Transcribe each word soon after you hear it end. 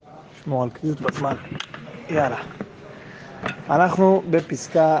שמור על קביעות בזמן. יאללה. אנחנו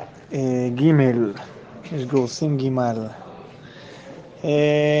בפסקה ג' יש גורסים ג'.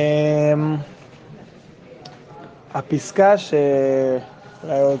 הפסקה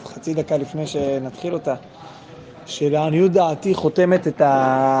שאולי עוד חצי דקה לפני שנתחיל אותה, שלעניות דעתי חותמת את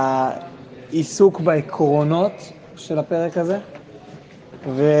העיסוק בעקרונות של הפרק הזה,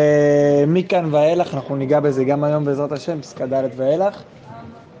 ומכאן ואילך אנחנו ניגע בזה גם היום בעזרת השם, פסקה ד' ואילך.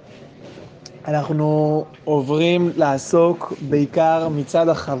 אנחנו עוברים לעסוק בעיקר מצד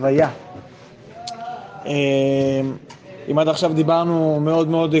החוויה. אם עד עכשיו דיברנו מאוד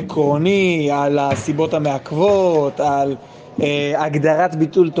מאוד עקרוני על הסיבות המעכבות, על הגדרת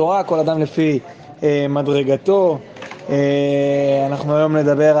ביטול תורה, כל אדם לפי מדרגתו. אנחנו היום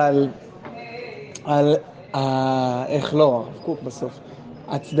נדבר על איך לא, בסוף,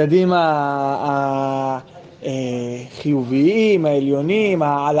 הצדדים החיוביים, העליונים,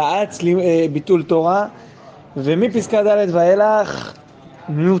 העלאת ביטול תורה, ומפסקה ד' ואילך,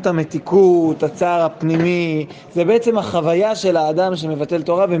 מיעוט המתיקות, הצער הפנימי, זה בעצם החוויה של האדם שמבטל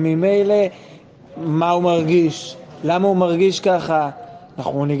תורה, וממילא מה הוא מרגיש, למה הוא מרגיש ככה.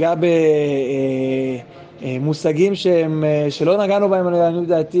 אנחנו ניגע במושגים שלא נגענו בהם, אני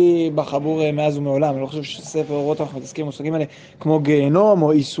לדעתי, בחבור מאז ומעולם. אני לא חושב שספר אורות אנחנו מתעסקים במושגים האלה, כמו גיהנום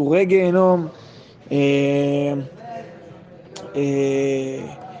או איסורי גיהנום.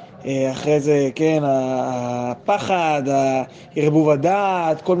 אחרי זה, כן, הפחד, ערבוב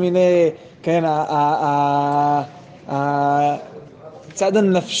הדעת, כל מיני, כן, הצד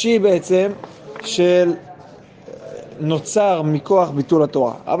הנפשי בעצם של נוצר מכוח ביטול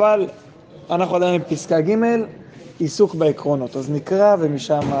התורה. אבל אנחנו עדיין בפסקה ג', עיסוק בעקרונות. אז נקרא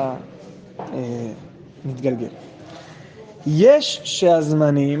ומשם נתגלגל. יש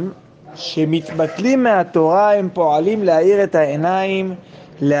שהזמנים שמתבטלים מהתורה הם פועלים להאיר את העיניים,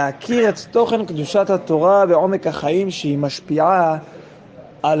 להכיר את תוכן קדושת התורה ועומק החיים שהיא משפיעה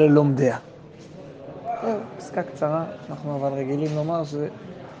על לומדיה. פסקה קצרה, אנחנו אבל רגילים לומר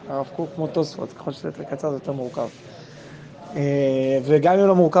שהרב קוק כמו תוספות, ככל שזה יותר קצר זה יותר מורכב. וגם אם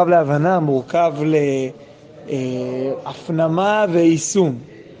לא מורכב להבנה, מורכב להפנמה ויישום.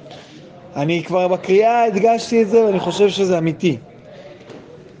 אני כבר בקריאה הדגשתי את זה ואני חושב שזה אמיתי.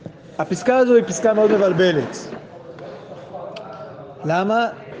 הפסקה הזו היא פסקה מאוד מבלבלת. למה?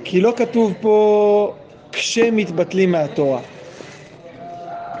 כי לא כתוב פה כשמתבטלים מהתורה.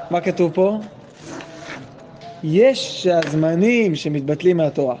 מה כתוב פה? יש שהזמנים שמתבטלים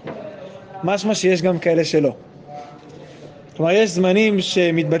מהתורה. משמע שיש גם כאלה שלא. כלומר, יש זמנים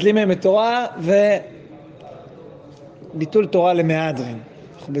שמתבטלים מהם מתורה וביטול תורה למהדרין.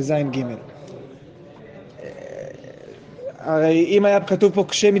 אנחנו בזין ג'. הרי אם היה כתוב פה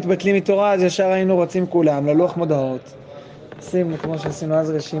כשמתבטלים מתורה, אז ישר היינו רוצים כולם ללוח מודעות. עושים, כמו שעשינו אז,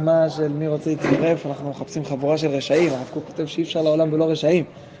 רשימה של מי רוצה להתצרף. אנחנו מחפשים חבורה של רשעים. הרב קוק כותב שאי אפשר לעולם בלא רשעים.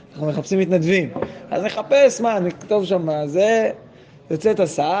 אנחנו מחפשים מתנדבים. אז נחפש מה, נכתוב שם מה זה. יוצאת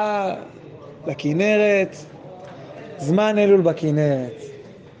הסעה לכנרת. זמן אלול בכנרת.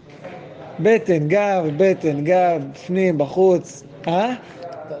 בטן גב, בפנים, בחוץ.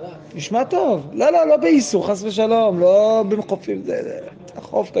 נשמע טוב. לא באיסור, חס ושלום. לא במחופים. זה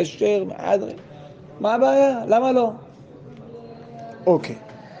חוף כשר, מהדרין. מה הבעיה? למה לא? אוקיי.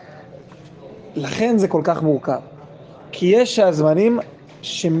 לכן זה כל כך מורכב. כי יש הזמנים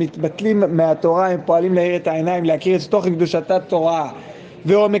שמתבטלים מהתורה, הם פועלים להאיר את העיניים, להכיר את תוכן קדושת התורה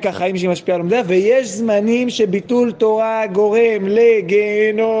ועומק החיים שהיא משפיעה על לומדיה, ויש זמנים שביטול תורה גורם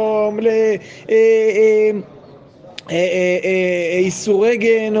לגיהנום, איסורי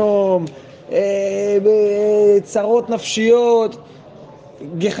גיהנום, צרות נפשיות,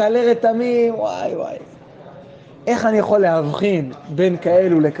 גחלי רתמים, וואי. איך אני יכול להבחין בין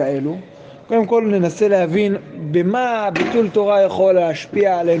כאלו לכאלו? קודם כל ננסה להבין במה ביטול תורה יכול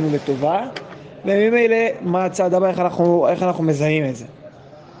להשפיע עלינו לטובה, וממילא מה הצעד הבא, איך אנחנו מזהים את זה.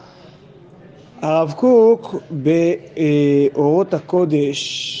 הרב קוק באורות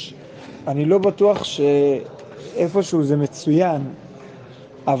הקודש, אני לא בטוח שאיפשהו זה מצוין,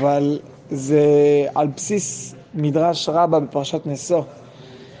 אבל זה על בסיס מדרש רבה בפרשת נשוא,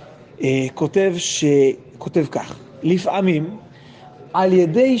 כותב כך: לפעמים על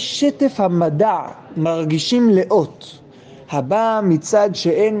ידי שטף המדע מרגישים לאות הבא מצד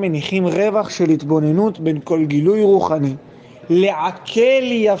שאין מניחים רווח של התבוננות בין כל גילוי רוחני, לעכל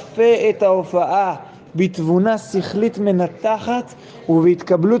יפה את ההופעה בתבונה שכלית מנתחת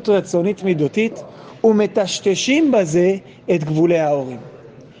ובהתקבלות רצונית מידותית, ומטשטשים בזה את גבולי האורים.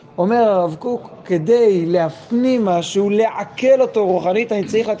 אומר הרב קוק, כדי להפנים משהו, לעכל אותו רוחנית, אני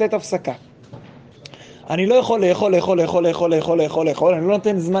צריך לתת הפסקה. אני לא יכול לאכול, אני לא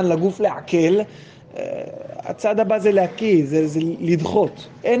נותן זמן לגוף לעכל, הצד הבא זה להקיא, זה לדחות,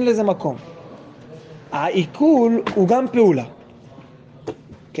 אין לזה מקום. העיכול הוא גם פעולה.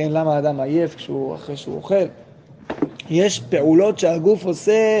 כן, למה האדם עייף אחרי שהוא אוכל? יש פעולות שהגוף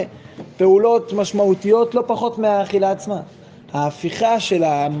עושה, פעולות משמעותיות לא פחות מהאכילה עצמה. ההפיכה של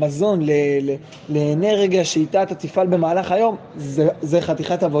המזון לאנרגיה שאיתה אתה תפעל במהלך היום, זה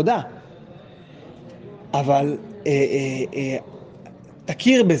חתיכת עבודה. אבל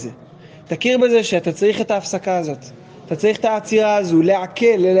תכיר בזה שאתה צריך את ההפסקה הזאת. אתה צריך את העצירה הזו,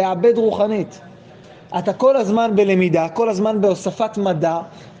 לעכל, לאבד רוחנית. אתה כל הזמן בלמידה, כל הזמן בהוספת מדע,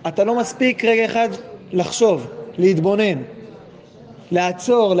 אתה לא מספיק רגע אחד לחשוב, להתבונן,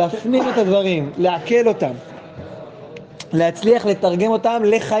 לעצור, להפנים את הדברים, לעכל אותם, להצליח לתרגם אותם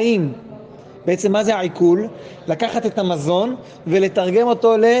לחיים. בעצם מה זה העיכול? לקחת את המזון ולתרגם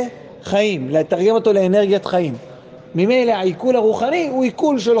אותו לחיים, לתרגם אותו לאנרגיית חיים. ממילא העיכול הרוחני הוא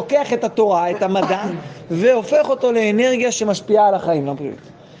עיכול שלוקח את התורה, את המדע, והופך אותו לאנרגיה שמשפיעה על החיים, לא פריט.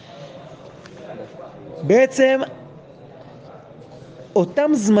 בעצם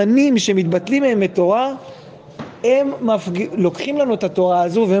אותם זמנים שמתבטלים מהם מתורה, הם לוקחים לנו את התורה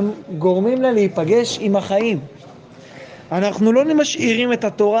הזו והם גורמים לה להיפגש עם החיים. אנחנו לא משאירים את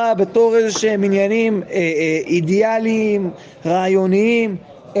התורה בתור איזשהם עניינים אידיאליים, רעיוניים,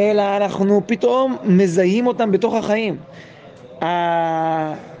 אלא אנחנו פתאום מזהים אותם בתוך החיים.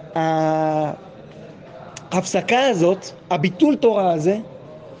 ההפסקה הזאת, הביטול תורה הזה,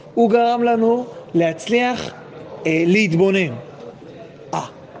 הוא גרם לנו להצליח להתבונן.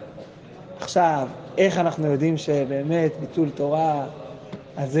 עכשיו, איך אנחנו יודעים שבאמת ביטול תורה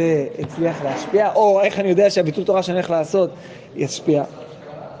הזה הצליח להשפיע, או איך אני יודע שהביטול תורה שאני הולך לעשות ישפיע?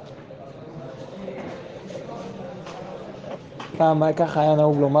 ככה היה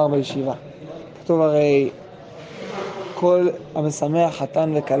נהוג לומר בישיבה. כתוב הרי, כל המשמח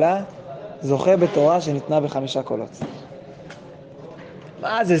חתן וכלה זוכה בתורה שניתנה ב5 קולות.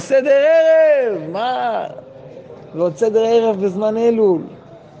 מה זה סדר ערב? מה? ועוד סדר ערב בזמן אלול.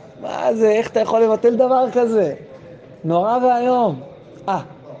 מה זה? איך אתה יכול לבטל דבר כזה? נורא והיום.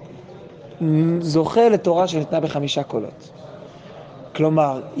 זוכה לתורה שניתנה ב5 קולות.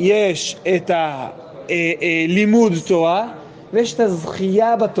 כלומר, יש את הלימוד תורה, ויש את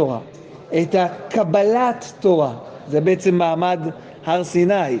הזכייה בתורה, את הקבלת תורה. זה בעצם מעמד הר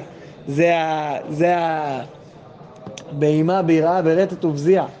סיני. זה בהימה, ביראה, ברטט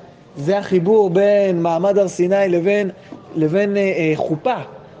ובזיעה. זה החיבור בין מעמד הר סיני לבין חופה.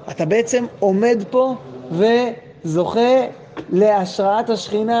 אתה בעצם עומד פה וזוכה להשראת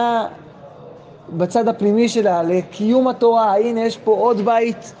השכינה בצד הפנימי שלה, לקיום התורה. הנה יש פה עוד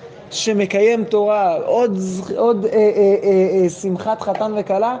בית שמקיים תורה, עוד שמחת חתן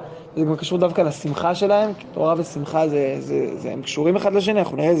וכלה. זה גם קשור דווקא לשמחה שלהם, כי תורה ושמחה הם קשורים אחד לשני,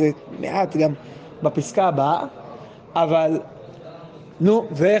 אנחנו נראה זה מעט גם בפסקה הבאה. אבל נו,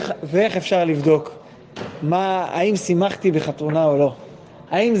 ואיך אפשר לבדוק האם שמחתי בחתונה או לא?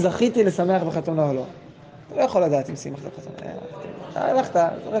 האם זכיתי לשמח בחתונה או לא? אתה לא יכול לדעת אם שמחת בחתונה. הלכת,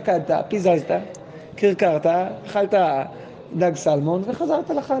 רקדת, פיזזת, קרקרת, אכלת דג סלמון וחזרת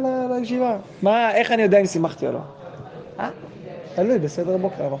לך לישיבה. איך אני יודע אם שמחתי או לא? תלוי בסדר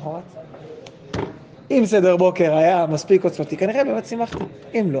בוקר למחרת. אם סדר בוקר היה מספיק עוצמתי, כנראה באמת שמחתי.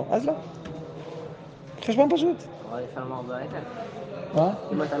 אם לא, אז לא. חשבון פשוט. אבל אפשר לומר בעצם. מה?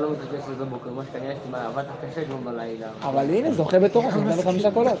 אם אתה לא מתרגש לזה בוקר, מה שכנראה עבדת קשה גם בלילה. אבל הנה, זוכה בתורה, שניתן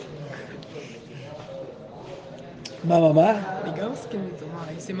ב5 קולות. מה? אני גם מסכים איתו,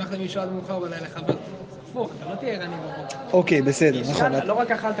 אני שמח למישהו עד מאוחר בלילה, חבל. הפוך, אתה לא תהיה ערני בבוקר. אוקיי, בסדר, נכון. לא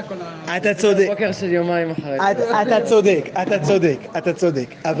רק אכלת כל אתה צודק. בוקר של יומיים אחרי. אתה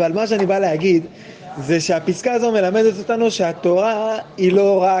צודק. אבל מה שאני בא להגיד, זה שהפסקה הזו מלמדת אותנו שהתורה היא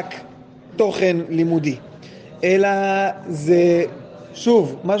לא רק תוכן לימודי, אלא זה,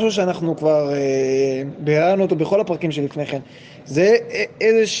 שוב, משהו שאנחנו כבר ביררנו אותו בכל הפרקים שלפני כן. זה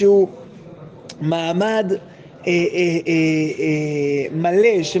איזשהו מעמד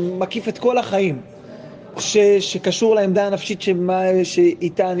מלא שמקיף את כל החיים, שקשור לעמדה הנפשית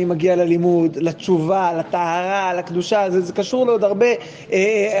שאיתה אני מגיע ללימוד, לתשובה, לטהרה, לקדושה. זה קשור לעוד הרבה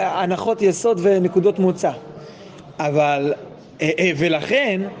הנחות יסוד ונקודות מוצא. אבל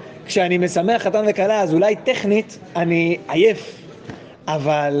ולכן כשאני משמח חתן וכלה, אז אולי טכנית אני עייף,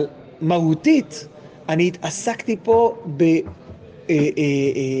 אבל מהותית אני התעסקתי פה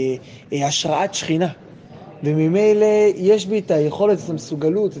בהשראת שכינה, וממילא יש בי את היכולת, את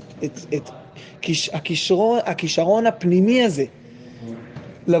המסוגלות, את הכישרון הפנימי הזה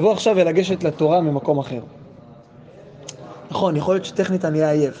לבוא עכשיו ולגשת לתורה ממקום אחר. נכון, יכול להיות שטכנית אני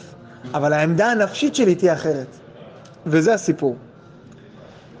עייף, אבל העמדה הנפשית שלי תהיה אחרת. וזה הסיפור.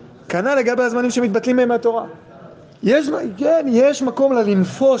 כנ"ל לגבי הזמנים שמתבטלים מהם מהתורה. יש מקום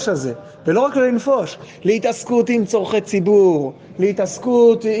ללנפוש הזה, ולא רק ללנפוש, להתעסקות עם צורכי ציבור,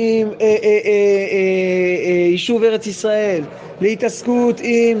 להתעסקות עם יישוב ארץ ישראל, להתעסקות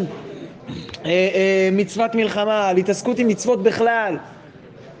עם מצוות מלחמה, להתעסקות עם מצוות בכלל.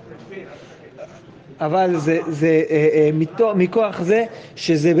 אבל זה מכוח זה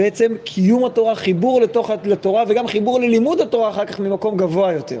שזה בעצם קיום התורה, חיבור לתורה וגם חיבור ללימוד התורה אחר כך ממקום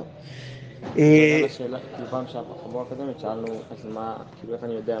גבוה יותר. השאלה, כאילו פעם שהחבורה הקודמת שאלנו, אז מה, כאילו איך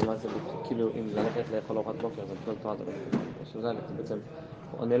אני יודע מה זה, כאילו אם ללכת לאכול ארוחת בוקר, זה בכל תורה, זה בעצם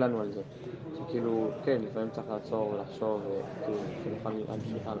עונה לנו על זה. שכאילו, כן, לפעמים צריך לעצור ולחשוב, וכאילו, נוכל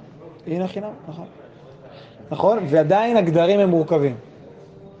להמשיך הלאה. הנה חינם, נכון. נכון, ועדיין הגדרים הם מורכבים.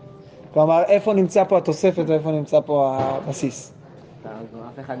 כלומר, איפה נמצא פה התוספת ואיפה נמצא פה הבסיס. אף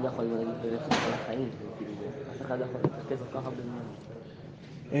אחד לא יכול להגיד ללכת כל החיים, אף אחד לא יכול להתרכז ככה בזמן.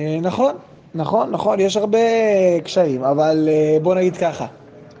 נכון, יש הרבה קשיים, אבל בוא נגיד ככה.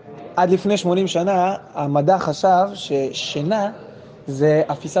 עד לפני 80 שנה, המדע חשב ששינה זה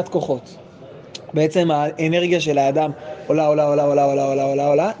אפיסת כוחות. בעצם האנרגיה של האדם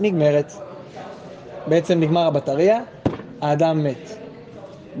עולה, נגמרת. בעצם נגמר הבטריה, האדם מת.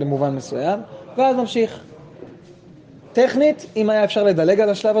 במובן מסוים, ואז נמשיך. טכנית, אם היה אפשר לדלג על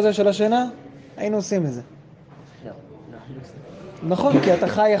השלב הזה של השינה, היינו עושים את זה. נכון, כי אתה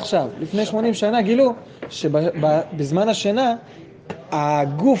חי עכשיו. לפני 80 שנה גילו שבזמן השינה,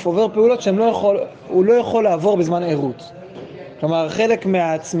 הגוף עובר פעולות שהוא לא יכול לעבור בזמן עירות. כלומר, חלק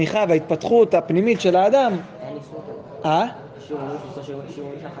מהצמיחה וההתפתחות הפנימית של האדם... שיעורים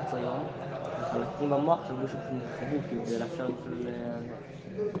לחץ היום, מחלקים במוח של מישהו חבוק, כדי לאפשר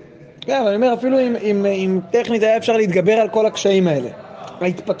כן, אבל אני אומר, אפילו אם טכנית היה אפשר להתגבר על כל הקשיים האלה.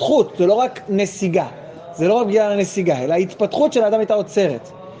 ההתפתחות, זה לא רק נסיגה, זה לא רק בגלל הנסיגה, אלא ההתפתחות של האדם הייתה עוצרת.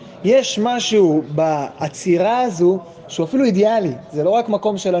 יש משהו בעצירה הזו שהוא אפילו אידיאלי, זה לא רק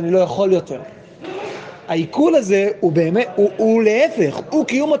מקום של אני לא יכול יותר. העיכול הזה הוא באמת, הוא להפך, הוא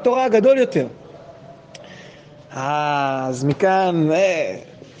קיום התורה הגדול יותר. אז מכאן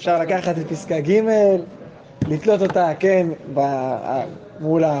אפשר לקחת את פסקה ג' לתלות אותה, כן,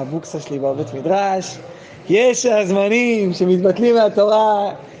 מול הבוקסה שלי בבית מדרש. יש הזמנים שמתבטלים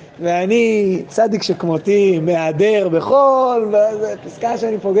מהתורה, ואני צדיק שכמותי מהדר בכל, פסקה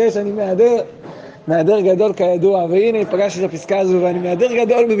שאני פוגש, אני מהדר גדול כידוע, והנה פגשתי את הפסקה הזו, ואני מהדר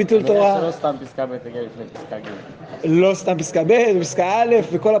גדול בביטול תורה. שלא סתם פסקה ב' תגיע לפני פסקה ג'. לא סתם פסקה ב', פסקה א',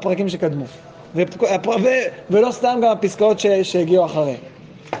 וכל הפרקים שקדמו. ולא סתם גם הפסקאות שהגיעו אחרי.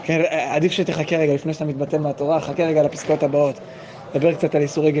 כן, עדיף שתחכה רגע לפני שאתה מתבטל מהתורה, חכה רגע לפסקאות הבאות. דבר קצת על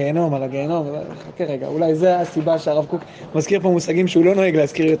איסורי גיהנום, על הגיהנום, חכה רגע, אולי זה הסיבה שהרב קוק מזכיר פה מושגים שהוא לא נוהג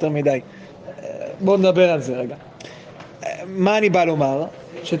להזכיר יותר מדי. בואו נדבר על זה רגע. מה אני בא לומר?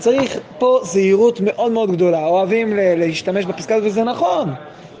 שצריך פה זהירות מאוד מאוד גדולה, אוהבים להשתמש בפסקה הזאת, וזה נכון.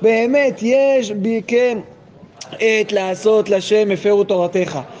 באמת יש בי כן עת לעשות לשם הפרו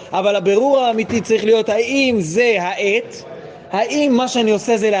תורתך, אבל הבירור האמיתי צריך להיות האם זה העת, האם מה שאני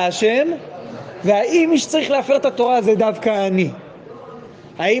עושה זה להשם, והאם מי שצריך להפר את התורה זה דווקא אני.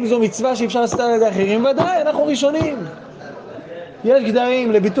 האם זו מצווה שאפשר לעשות על ידי אחרים? ודאי, אנחנו ראשונים. יש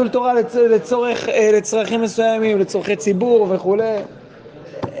גדרים לביטול תורה לצרכים מסוימים, לצורכי ציבור וכו'.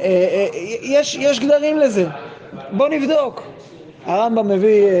 יש גדרים לזה. בוא נבדוק. הרמב"ם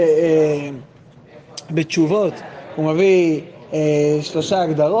מביא בתשובות, הוא מביא 3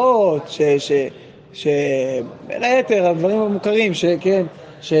 הגדרות, בין היתר הדברים המוכרים, שכן,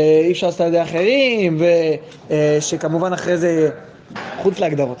 שאי אפשר לעשות על ידי אחרים, ושכמובן אחרי זה חוץ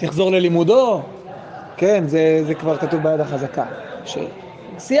להגדרות, יחזור ללימודו, כן, זה כבר כתוב ביד החזקה,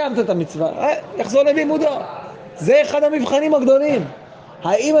 שסיימת את המצווה, יחזור ללימודו. זה אחד המבחנים הגדולים.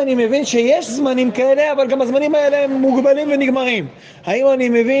 האם אני מבין שיש זמנים כאלה, אבל גם הזמנים האלה הם מוגבלים ונגמרים? האם אני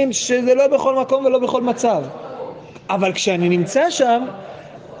מבין שזה לא בכל מקום ולא בכל מצב? אבל כשאני נמצא שם,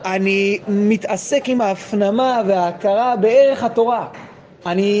 אני מתעסק עם ההפנמה וההכרה בערך התורה.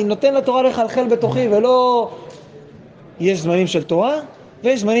 אני נותן לתורה לחלחל בתוכי, ולא יש זמנים של תורה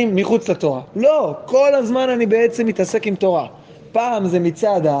ויש זמנים מחוץ לתורה. לא, כל הזמן אני בעצם מתעסק עם תורה. פעם זה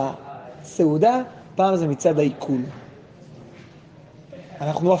מצד הסעודה, פעם זה מצד העיכול.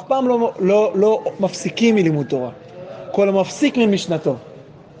 אנחנו אף פעם לא מפסיקים מלימוד תורה. כל המפסיק ממשנתו.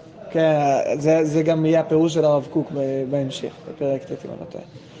 כן, זה גם יהיה הפירוש של הרב קוק בהמשך, בפרק ט' אם אני לא טועה.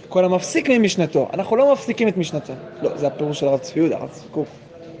 כל המפסיק ממשנתו. אנחנו לא מפסיקים את משנתו. לא, זה הפירוש של הרב צבי יהודה, הרב קוק.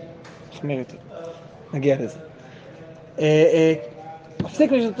 נחמיר יותר. נגיע לזה.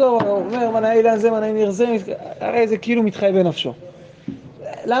 מפסיק משנתו, הוא אומר, מנהי אילן זה, מנהי ניר זה, הרי זה כאילו מתחייב בנפשו.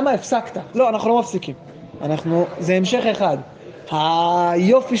 למה הפסקת? לא, אנחנו לא מפסיקים. זה המשך אחד.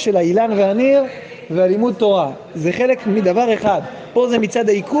 היופי של האילן והניר והלימוד תורה. זה חלק מדבר אחד. פה זה מצד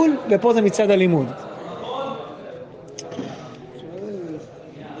העיכול ופה זה מצד הלימוד.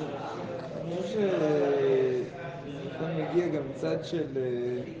 אני חושב שזה מגיע גם מצד של...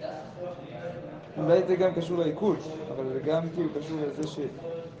 אולי זה גם קשור לעיכול, אבל זה גם כאילו קשור לזה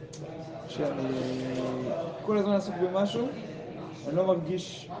שאני כל הזמן עסוק במשהו, אני לא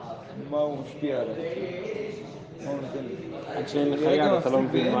מרגיש מה הוא משפיע עליי. מה הוא נותן לי. עד שאין לך יד, אתה לא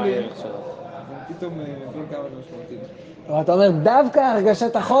מבין מה הערך שלו. אני פתאום מבין כמה זה משמעותי. כלומר, אתה אומר, דווקא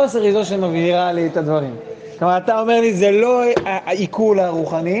הרגשת החוסר היא זו שמבהירה לי את הדברים. כלומר, אתה אומר לי, זה לא העיכול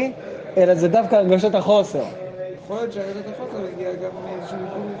הרוחני, אלא זה דווקא הרגשת החוסר. יכול להיות שהרגשת החוסר הגיע גם מאיזשהו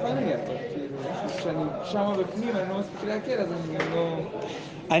עיכול רוחני, אבל כאילו, כשאני שמה בפנים, אני לא מספיק להקל, אז אני לא...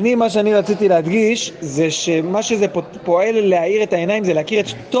 מה שאני רציתי להדגיש, זה שמה שזה פועל להאיר את העיניים, זה להכיר את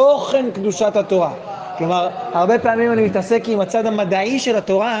תוכן קדושת התורה. כלומר, הרבה פעמים אני מתעסק עם הצד המדעי של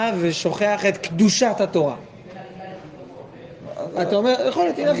התורה, ושוכח את קדושת התורה. אתה אומר, יכול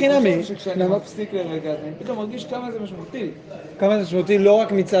להיות, הנה חינמי. אני חושב שכשאני מפסיק לרגע, אני פתאום מרגיש כמה זה משמעותי. כמה זה משמעותי, לא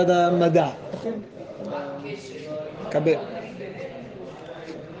רק מצד המדע. קבל.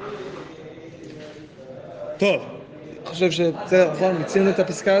 טוב, אני חושב שבסדר, נכון, מצינו את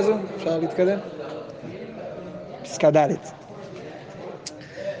הפסקה הזו, אפשר להתקדם? פסקה ד'.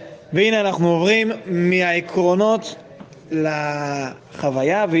 והנה אנחנו עוברים מהעקרונות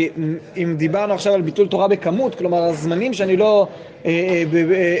לחוויה, ואם דיברנו עכשיו על ביטול תורה בכמות, כלומר הזמנים שאני לא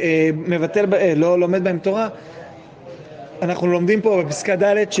לא לומד בהם תורה, אנחנו לומדים פה בפסקה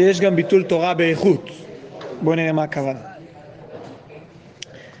ד' שיש גם ביטול תורה באיכות. בואו נראה מה הכוונה.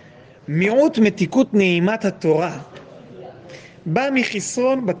 מיעוט מתיקות נעימת התורה בא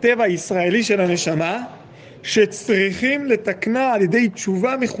מחסרון בטבע הישראלי של הנשמה, שצריכים לתקנה על ידי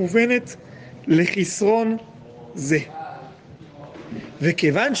תשובה מכוונת לחסרון זה.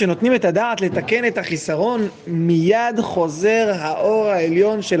 וכיוון שנותנים את הדעת לתקן את החיסרון, מיד חוזר האור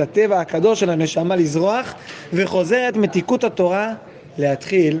העליון של הטבע הקדוש של הנשמה לזרוח, וחוזרת מתיקות התורה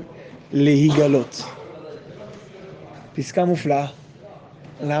להתחיל להיגלות. פסקה מופלאה.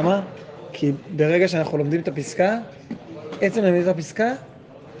 למה? כי ברגע שאנחנו לומדים את הפסקה, עצם למידת הפסקה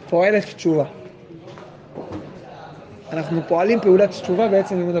פועלת תשובה. אנחנו פועלים פעולת תשובה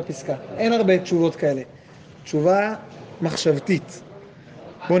בעצם לימוד הפסקה. אין הרבה תשובות כאלה. תשובה מחשבתית.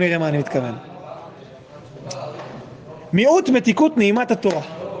 בואו נראה מה אני מתכוון. מיעוט מתיקות נעימת התורה.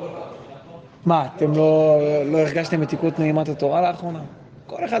 מה, אתם לא הרגשתם מתיקות נעימת התורה לאחרונה?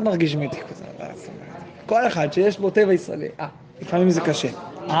 כל אחד מרגיש מתיקות. כל אחד שיש בו טבע ישראלי. לפעמים זה קשה.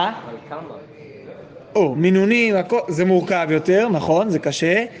 מינונים, זה מורכב יותר, נכון, זה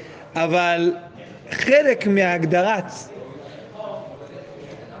קשה, אבל חלק מהגדרת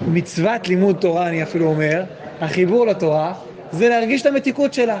מצוות לימוד תורה, אני אפילו אומר, החיבור לתורה, זה להרגיש את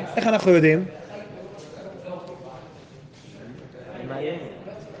המתיקות שלה. איך אנחנו יודעים?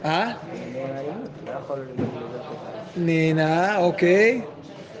 נהנה, אוקיי.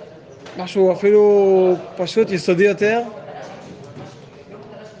 משהו אפילו פשוט יסודי יותר.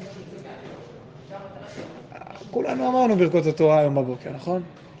 כולנו אמרנו ברכות התורה היום בבוקר, נכון?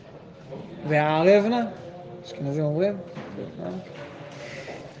 והערבנה, אשכנזים אומרים?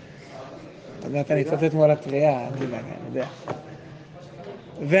 אתה יודע, אתה נצטט מול הטריה, אני יודע.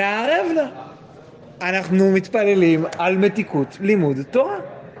 והערבנה, אנחנו מתפללים על מתיקות לימוד תורה.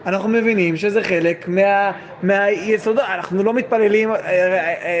 אנחנו מבינים שזה חלק מהיסודות. אנחנו לא מתפללים,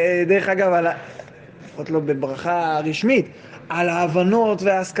 דרך אגב, לפחות לא בברכה רשמית, על ההבנות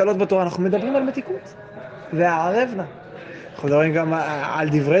וההשכלות בתורה. אנחנו מדברים על מתיקות. והערבנה. אנחנו מדברים גם על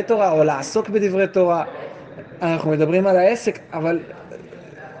דברי תורה, או לעסוק בדברי תורה. אנחנו מדברים על העסק, אבל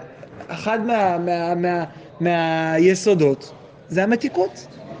אחד מהיסודות זה המתיקות.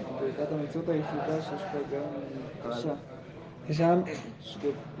 ברכת המצוות היחידה שיש פה גם בקשה. יש שם?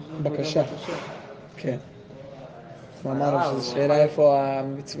 בקשה. כן. אמרנו שזו שאלה איפה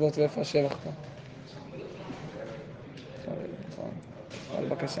המצוות ואיפה השבח פה. על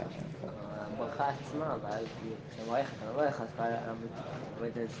בקשה. הברכה עצמה, אבל כשמערכת, אני לא איך אתה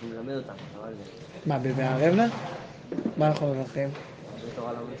מלמד אותם. מה, בערבנה? מה אנחנו מברכים?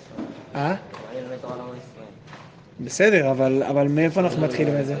 בתורה לעם ישראל. אני לומד תורה לעם ישראל. בסדר, אבל מאיפה אנחנו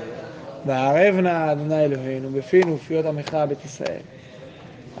מתחילים את זה? בערבנה אדוני אלוהינו, בפינו ופיות עמך בית ישראל.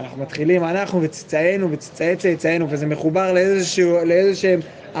 אנחנו מתחילים, אנחנו וצאצאינו וצאצאי צאצאינו, וזה מחובר לאיזשהם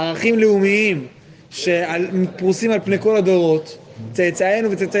ערכים לאומיים שפרוסים על פני כל הדורות,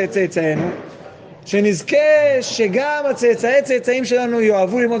 צאצאינו וצאצאי צאצאינו, שנזכה שגם הצאצאי צאצאים שלנו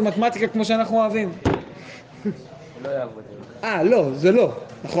יאהבו ללמוד מתמטיקה כמו שאנחנו אוהבים. לא יאהבו את זה. לא, זה לא,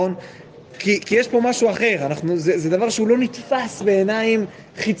 נכון? כי יש פה משהו אחר, זה דבר שהוא לא נתפס בעיניים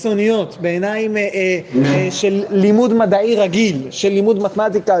חיצוניות, בעיניים של לימוד מדעי רגיל, של לימוד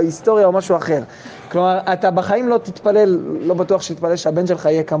מתמטיקה, היסטוריה או משהו אחר. כלומר, אתה בחיים לא תתפלל, לא בטוח שתתפלל שהבן שלך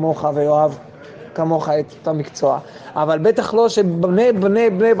יהיה כמוך ויואב כמוך את אותו מקצוע, אבל בטח לא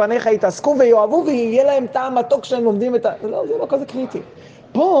בניך יתעסקו ויואבו ויהיה להם טעם מתוק שהם לומדים את לא, זה לא כזה קריטי.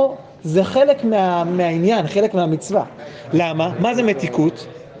 פה זה חלק מהעניין, חלק מהמצווה. למה? מה זה מתיקות?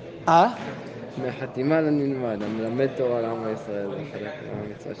 מהחתימה לנלמד, המלמד תורה לעם ישראל, זה חלק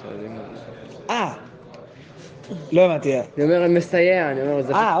מהמצווה של הלימוד. לא הבנתי. אני אומר, מסייע, אני אומר,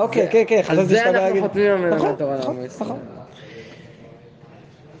 זה... אוקיי, כן. על זה אנחנו חותמים המלמד תורה לעם ישראל.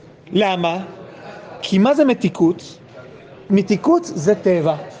 למה? כי מה זה מתיקות? מתיקות זה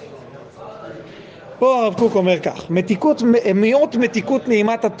טבע. פה הרב קוק אומר כך, מיעוט מתיקות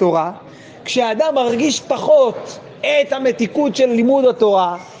נעימת התורה, כשאדם מרגיש פחות את המתיקות של לימוד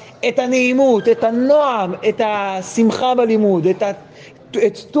התורה, את הנעימות, את הנועם, את השמחה בלימוד, את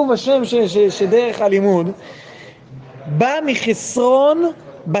טוב השם שדרך הלימוד, בא מחסרון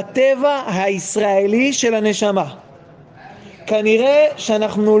בטבע הישראלי של הנשמה. כנראה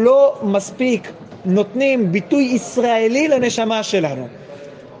שאנחנו לא מספיק נותנים ביטוי ישראלי לנשמה שלנו.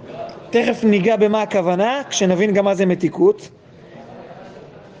 תכף ניגע במה הכוונה, כשנבין גם מה זה מתיקות.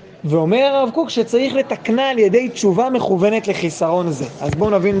 ואומר הרב קוק שצריך לתקנה על ידי תשובה מכוונת לחיסרון זה. אז בואו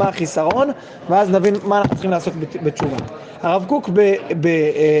נבין מה החיסרון, ואז נבין מה אנחנו צריכים לעסוק בתשובה. הרב קוק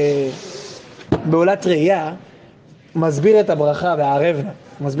בעולת ראייה מסביר את הברכה והערבנה,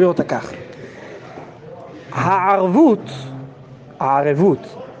 הוא מסביר אותה כך. הערבות,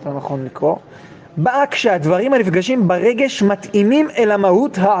 לא נכון לקרוא, באה כשהדברים הנפגשים ברגש מתאימים אל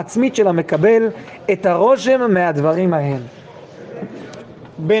המהות העצמית של המקבל את הרושם מהדברים ההם.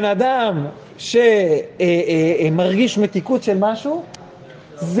 בן אדם שמרגיש מתיקות של משהו,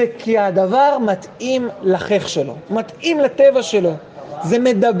 זה כי הדבר מתאים לחך שלו, מתאים לטבע שלו, זה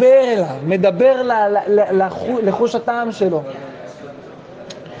מדבר אליו, מדבר לחוש הטעם שלו.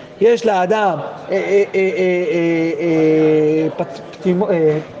 יש לאדם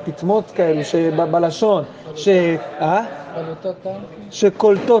פטמות כאלו בלשון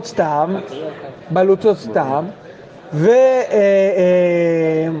שקולטות טעם, בלוטות טעם,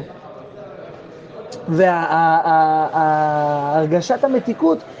 והרגשת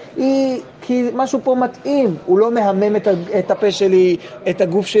המתיקות היא כי משהו פה מתאים, הוא לא מהמם את הפה שלי, את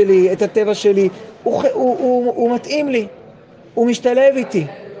הגוף שלי, את הטבע שלי, הוא מתאים לי, הוא משתלב איתי.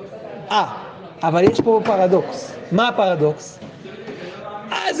 אבל יש פה פרדוקס. מה הפרדוקס?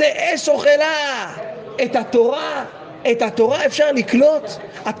 זה אש אוכלה. את התורה אפשר לקלוט.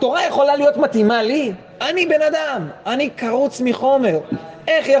 התורה יכולה להיות מתאימה לי. אני בן אדם, אני קרוץ מחומר.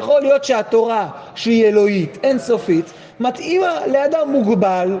 איך יכול להיות שהתורה, שהיא אלוהית, אינסופית, מתאימה לאדם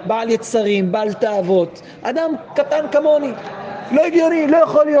מוגבל, בעל יצרים, בעל תאוות, אדם קטן כמוני? לא הגיוני, לא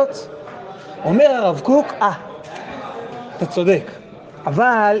יכול להיות. אומר הרב קוק, אתה צודק.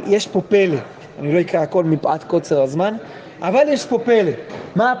 אבל יש פה פלא, אני לא אקרא הכל מפאת קוצר הזמן, אבל יש פה פלא.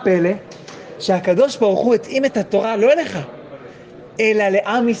 מה הפלא? שהקדוש ברוך הוא התאים את התורה לא לך, אלא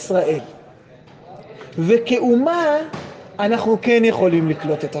לעם ישראל. וכאומה אנחנו כן יכולים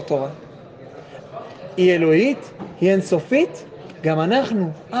לקלוט את התורה. היא אלוהית, היא אינסופית, גם אנחנו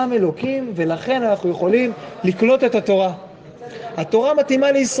עם אלוקים, ולכן אנחנו יכולים לקלוט את התורה. התורה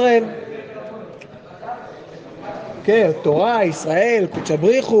מתאימה לישראל. כן, תורה, ישראל, קודש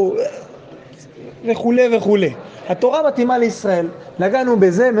יריחו וכו' וכו'. התורה מתאימה לישראל. נגענו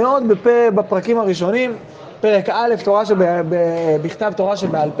בזה מאוד בפרקים הראשונים. פרק א', תורה בכתב תורה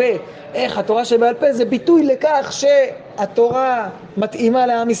שבעל פה. איך התורה שבעל פה זה ביטוי לכך שהתורה מתאימה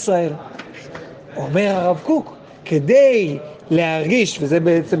לעם ישראל. אומר הרב קוק, כדי להרגיש, וזה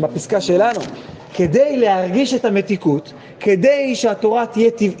בעצם בפסקה שלנו, כדי להרגיש את המתיקות, כדי שהתורה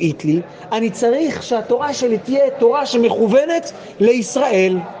תהיה טבעית לי, אני צריך שהתורה שלי תהיה תורה שמכוונת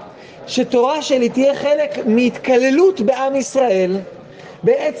לישראל, שתורה שלי תהיה חלק מהתקללות בעם ישראל.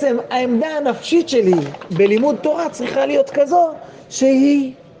 בעצם העמדה הנפשית שלי בלימוד תורה צריכה להיות כזו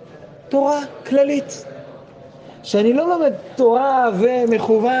שהיא תורה כללית. שאני לא לומד תורה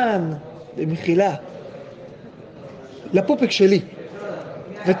ומכוון במחילה לפופק שלי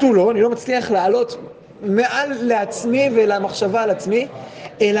ותו לא, אני לא מצליח לעלות מעל לעצמי ולמחשבה על עצמי,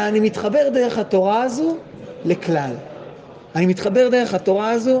 אלא אני מתחבר דרך התורה הזו לכלל. אני מתחבר דרך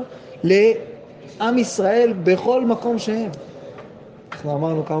התורה הזו לעם ישראל בכל מקום שהם. אנחנו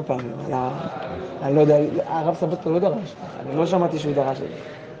אמרנו כמה פעמים, אני לא יודע, הרב סבט פה לא דרש, אני לא שמעתי שהוא דרש את זה.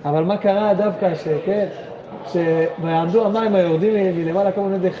 אבל מה קרה דווקא שויעמדו המים היורדים מלמעלה כמו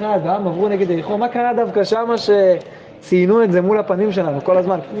נגד אחד, והעם עברו נגד יריחו, מה קרה דווקא שמה ציינו את זה מול הפנים שלנו כל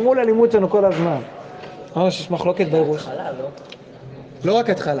הזמן, מול הלימוד שלנו כל הזמן. ממש יש מחלוקת בירושלמי. לא רק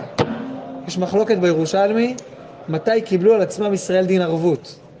התחלה. יש מחלוקת בירושלמי, מתי קיבלו על עצמם ישראל דין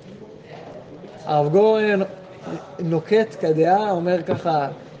ערבות. הרב גורן נוקט כדעה, אומר ככה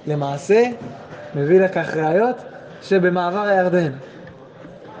למעשה, מביא לכך ראיות, שבמעבר הירדן.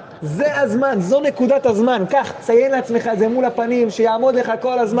 זה הזמן, זו נקודת הזמן, כך ציין לעצמך את זה מול הפנים, שיעמוד לך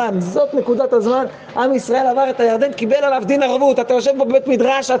כל הזמן, זאת נקודת הזמן, עם ישראל עבר את הירדן, קיבל עליו דין ערבות, אתה יושב פה בבית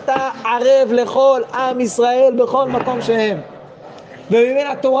מדרש, אתה ערב לכל עם ישראל בכל מקום שהם. ומבין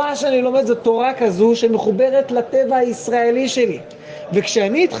התורה שאני לומד זו תורה כזו שמחוברת לטבע הישראלי שלי.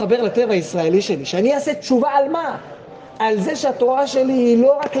 וכשאני אתחבר לטבע הישראלי שלי, שאני אעשה תשובה על מה? על זה שהתורה שלי היא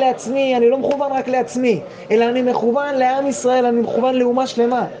לא רק לעצמי, אני לא מכוון רק לעצמי, אלא אני מכוון לעם ישראל, אני מכוון לאומה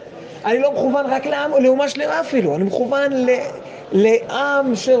שלמה. אני לא מכוון רק לאומה שלמה אפילו, אני מכוון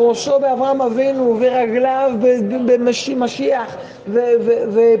לעם שראשו באברהם אבינו ורגליו במשיח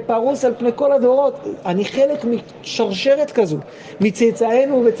ופרוס על פני כל הדורות. אני חלק משרשרת כזו,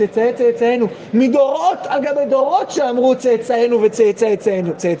 מצאצאינו וצאצאי צאצאינו, מדורות על גבי דורות שאמרו צאצאינו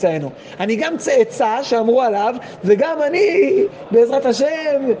וצאצאינו. אני גם צאצא שאמרו עליו, וגם אני בעזרת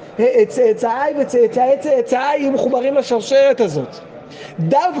השם צאצאי וצאצאי צאצאי יהיו מחוברים לשרשרת הזאת.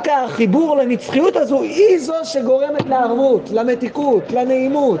 דווקא החיבור לנצחיות הזו היא זו שגורמת לערבות, למתיקות,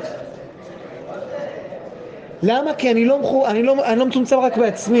 לנעימות. למה? כי אני לא מצומצם רק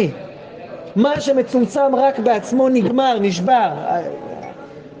בעצמי. מה שמצומצם רק בעצמו נגמר, נשבר.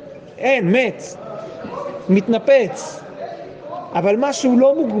 אין, מת, מתנפץ. אבל משהו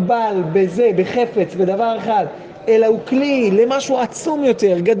לא מוגבל בזה, בחפץ, בדבר אחד, אלא הוא כלי למשהו עצום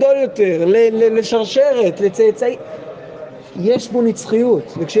יותר, גדול יותר, לשרשרת, לצאצאי. יש בו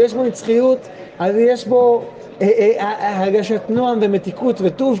נצחיות, וכשיש בו נצחיות, אז יש בו הרגשת נועם ומתיקות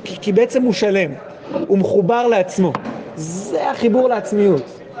וטוב, כי בעצם הוא שלם, הוא מחובר לעצמו. זה החיבור לעצמיות.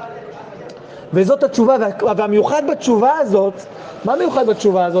 וזאת התשובה, והמיוחד בתשובה הזאת, מה מיוחד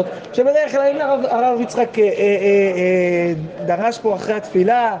בתשובה הזאת? שבדרך כלל הרב יצחק דרש פה אחרי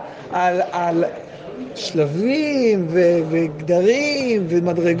התפילה על שלבים וגדרים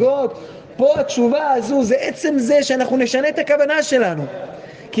ומדרגות. פה התשובה הזו זה עצם זה שאנחנו נשנה את הכוונה שלנו.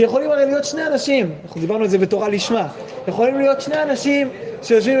 כי יכולים הרי להיות שני אנשים, אנחנו דיברנו על זה בתורה לשמה, יכולים להיות שני אנשים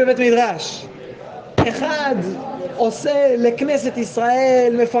שיושבים בבית מדרש. אחד עושה לכנסת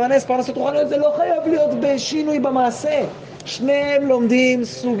ישראל, מפרנס פרנסות רוחניות, זה לא חייב להיות בשינוי במעשה. שניהם לומדים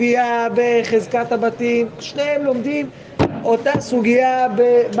סוגיה בחזקת הבתים, שניהם לומדים אותה סוגיה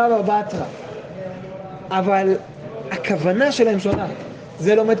בבבא בתרא. אבל הכוונה שלהם שונה.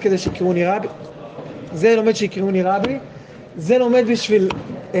 זה לומד כדי שיקראוני רבי, זה לומד שיקראוני רבי, זה לומד בשביל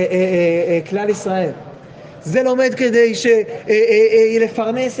כלל ישראל. זה לומד כדי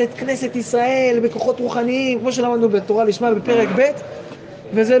לפרנס את כנסת ישראל בכוחות רוחניים, כמו שלמדנו בתורה לשמה בפרק ב',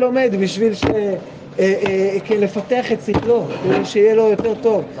 וזה לומד בשביל לפתח את שכלו, כדי שיהיה לו יותר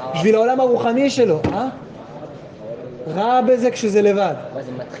טוב, בשביל העולם הרוחני שלו. רע בזה כשזה לבד.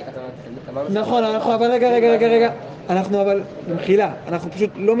 נכון, אבל רגע. אנחנו אבל, במחילה, אנחנו פשוט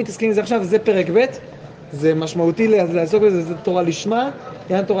לא מתעסקים עם זה עכשיו, זה פרק ב', זה משמעותי לעסוק בזה, זה תורה לשמה,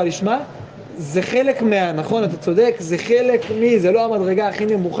 עניין תורה לשמה, זה חלק נכון, אתה צודק, זה חלק זה לא המדרגה הכי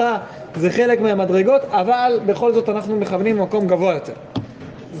נמוכה, זה חלק מהמדרגות, אבל בכל זאת אנחנו מכוונים למקום גבוה יותר.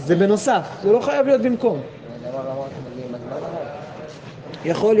 זה בנוסף, זה לא חייב להיות במקום.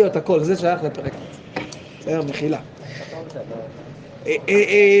 יכול להיות הכל, זה שייך לפרק ב'. בסדר, מחילה.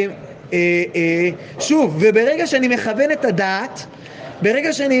 שוב, וברגע שאני מכוון את הדעת,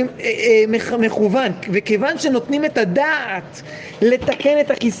 ברגע שאני מכוון, וכיוון שנותנים את הדעת לתקן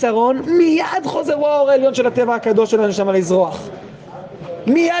את החיסרון, מיד חוזר האור העליון של הטבע הקדוש שלנו שם לזרוח.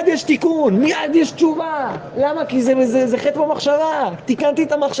 מיד יש תיקון, מיד יש תשובה. למה? כי זה חטא במחשבה. תיקנתי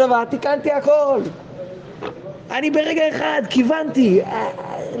את המחשבה, תיקנתי הכל. אני ברגע אחד כיוונתי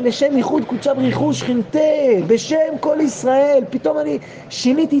לשם ייחוד קודשה בריחו שכינתה בשם כל ישראל. פתאום אני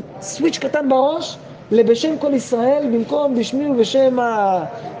שיניתי סוויץ' קטן בראש לבשם כל ישראל במקום בשמי ובשם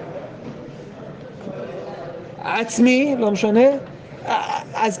עצמי, לא משנה.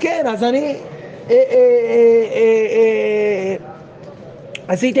 אז כן, אז אני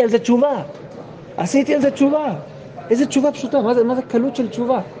עשיתי על זה תשובה. איזה תשובה פשוטה, מה זה קלות של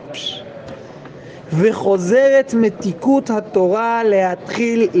תשובה? וחוזרת מתיקות התורה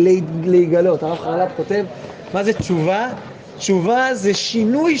להתחיל להיגלות. הרב חרל"פ כותב, מה זה תשובה? תשובה זה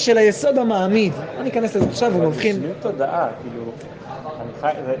שינוי של היסוד המעמיד. אני אכנס לזה עכשיו ומבחין. שינוי תודעה,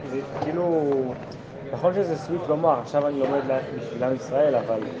 זה כאילו, נכון שזה סוויץ' במוח, עכשיו אני לומד בשביל עם ישראל,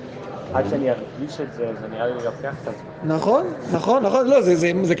 אבל עד שאני ארגיש את זה, זה נראה לי לוקח קצת. נכון, נכון, נכון, לא,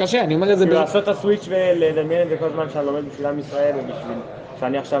 זה קשה, אני אומר את זה... לעשות את הסוויץ' ולדמיין את זה כל זמן שאני לומד בשביל עם ישראל, ובשביל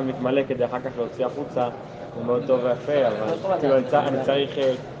שאני עכשיו מתמלא כדי אחר כך להוציא החוצה, הוא מאוד טוב ויפה, אבל כאילו אני צריך...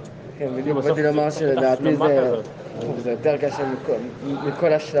 כן, בדיוק באתי לומר שלדעתי זה יותר קשה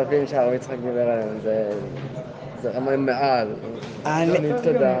מכל השלבים שהרב יצחק דיבר עליהם, זה רמה מעל. אני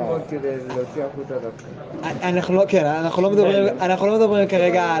תודה. אנחנו לא מדברים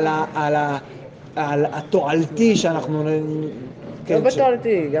כרגע על התועלתי שאנחנו... לא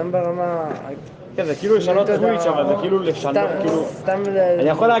בתועלתי, גם ברמה... כן, זה כאילו לשנות סוויץ', אבל זה כאילו לשנות, כאילו... אני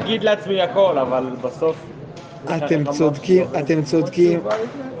יכול להגיד לעצמי הכל, אבל בסוף...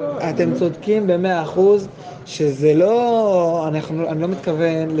 אתם צודקים ב100% שזה לא... אני לא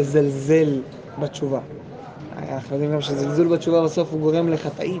מתכוון לזלזל בתשובה. אנחנו יודעים גם שזלזול בתשובה בסוף הוא גורם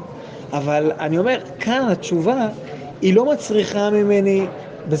לחטאים. אבל אני אומר, כאן התשובה היא לא מצריכה ממני,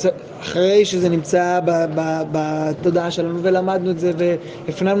 אחרי שזה נמצא בתודעה שלנו ולמדנו את זה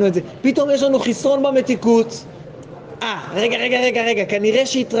והפנמנו את זה, פתאום יש לנו חיסרון במתיקות. רגע, כנראה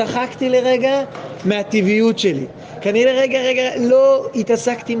שהתרחקתי לרגע מהטבעיות שלי. כנראה רגע, לא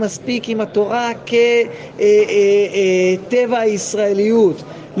התעסקתי מספיק עם התורה כטבע הישראליות.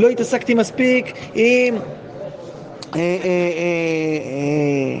 לא התעסקתי מספיק עם...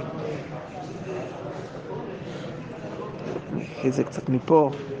 זה קצת מפה.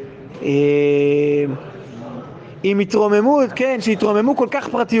 עם התרוממות, כן, שהתרוממו כל כך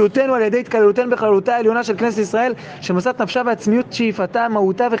פרטיותנו על ידי התקללותנו בכללותה העליונה של כנסת ישראל, שמסת נפשה ועצמיות שאיפתה,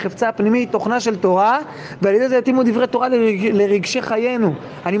 מהותה וחפצה הפנימית, תוכנה של תורה, ועל ידי זה יתאימו דברי תורה לרגשי חיינו.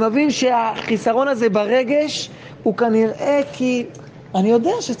 אני מבין שהחיסרון הזה ברגש הוא כנראה כי אני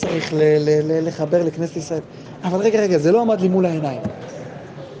יודע שצריך לחבר לכנסת ישראל, אבל רגע, זה לא עמד לי מול העיניים.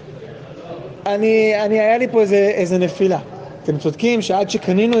 היה לי פה איזה נפילה. אתם צודקים שעד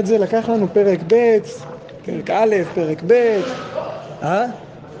שקנינו את זה לקח לנו פרק ב', פרק א', פרק ב',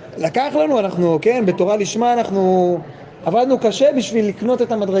 לקח לנו, אנחנו, כן, בתורה לשמה אנחנו עבדנו קשה בשביל לקנות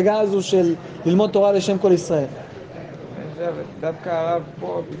את המדרגה הזו של ללמוד תורה לשם כל ישראל. דווקא הרב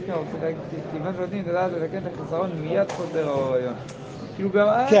פה, בפני רוצה להגיד, כיוון שעודים, אתה יודעת, לתקן את החסרון, מיד חוזר הרעיון.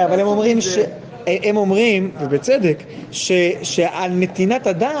 כן, אבל הם אומרים, ובצדק, שעל נתינת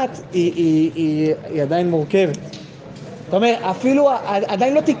הדעת היא עדיין מורכבת. זאת אומרת, אפילו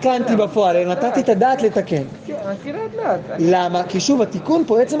עדיין לא תיקנתי בפועל, נתתי את הדעת לתקן. כן, מתחילה את דעת. למה? כי שוב, התיקון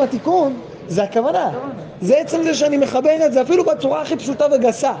פה, עצם התיקון, זה הכוונה. זה עצם זה שאני מחבר את זה, אפילו בצורה הכי פשוטה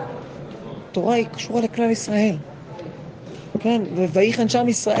וגסה. התורה היא קשורה לכלל ישראל. כן, ויחן שם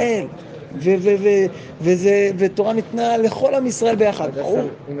ישראל. ותורה ניתנה לכל עם ישראל ביחד.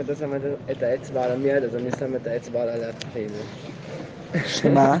 אם אתה שם את האצבע על המיד, אז אני שם את האצבע על להתחיל.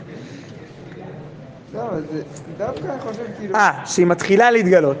 שמה? לא, אבל זה דווקא אני חושב כאילו... שהיא מתחילה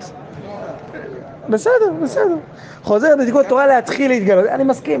להתגלות. בסדר. חוזרת בתיקון תורה להתחיל להתגלות. אני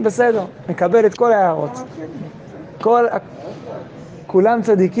מסכים, בסדר. מקבל את כל ההערות. כולם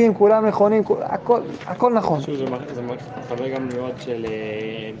צדיקים, כולם נכונים, הכל נכון. שוב, זה מחבר גם מאוד של...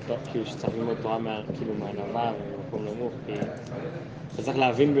 כאילו שצריך ללמוד תורה מהענווה ומקום נמוך, כי אתה צריך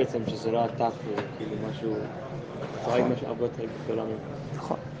להבין בעצם שזה לא עטף, כאילו משהו... תורה היא משהו הרבה יותר גדולה ממנו.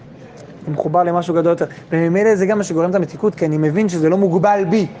 נכון. הוא מחובר למשהו גדול יותר. וממילא זה גם מה שגורם את המתיקות, כי אני מבין שזה לא מוגבל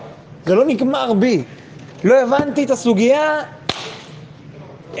בי. זה לא נגמר בי. לא הבנתי את הסוגיה,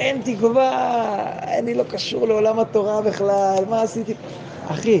 אין תקווה, אני לא קשור לעולם התורה בכלל, מה עשיתי?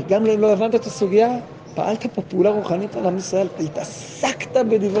 אחי, גם אם לא הבנת את הסוגיה, פעלת פה פעולה רוחנית על עם ישראל, התעסקת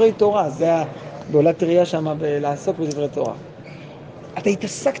בדברי תורה, זה היה בעולת ראייה שם, לעסוק בדברי תורה. אתה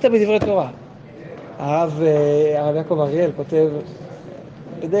התעסקת בדברי תורה. הרב יעקב אריאל כותב,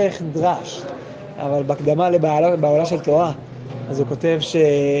 בדרך דרש, אבל בהקדמה לבעולה של תורה, אז הוא כותב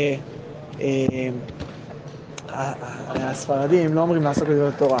הספרדים לא אומרים לעסוק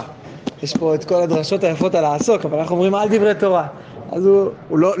בדברי תורה. יש פה את כל הדרשות היפות על לעסוק, אבל אנחנו אומרים על דברי תורה. אז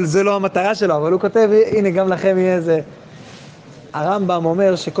זה לא המטרה שלו, אבל הוא כותב, הנה גם לכם יהיה איזה... הרמב"ם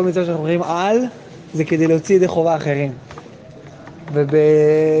אומר שכל מצווה שאנחנו אומרים על, זה כדי להוציא ידי חובה אחרים.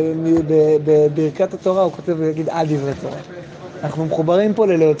 ובברכת התורה הוא כותב ויגיד על דברי תורה. אנחנו מחוברים פה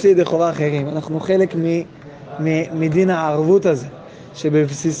להוציא ידי חובה אחרים. אנחנו חלק מדין הערבות הזה,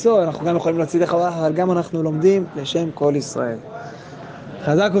 שבבסיסו אנחנו גם יכולים להוציא ידי חובה, אבל גם אנחנו לומדים לשם כל ישראל.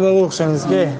 חזק וברוך, שנזכה.